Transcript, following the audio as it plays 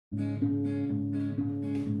I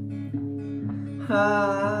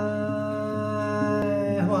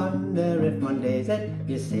wonder if one day that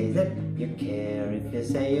you say that you care. If you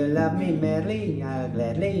say you love me madly, I'll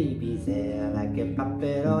gladly be there like a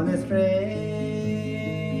puppet on a string.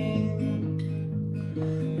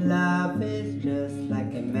 Love is just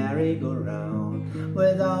like a merry-go-round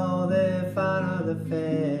with all the fun of the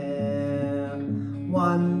fair.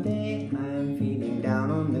 One day I'm feeling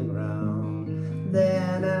down on the ground,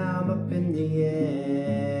 then I'm up in the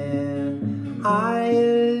air. Are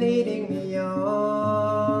you leading me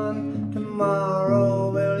on?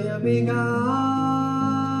 Tomorrow will you be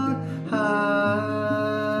gone? I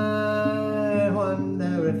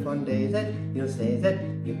wonder if one day that you'll say that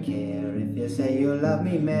you care. If you say you love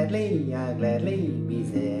me madly, I'll gladly be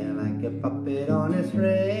there like a puppet on a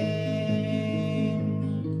string.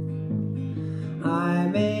 I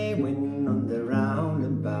may win on the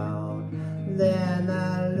roundabout, then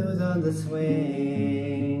I'll lose on the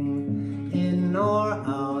swing. In or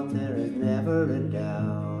out, there is never a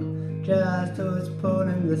doubt, just who's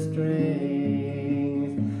pulling the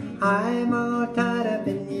strings. I'm all tied up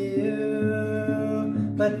in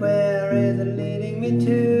you, but where is it leading me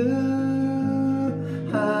to?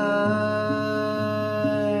 I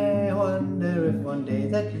wonder if one day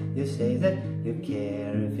that you say that you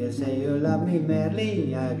care. If you say you love me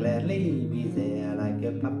madly, I'll gladly be there like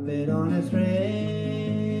a puppet on a string.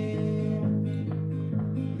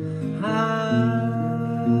 I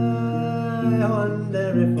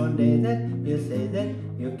wonder if one day that you say that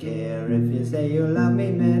you care. If you say you love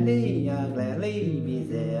me madly, I'll gladly be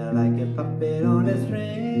there like a puppet on a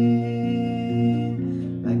string.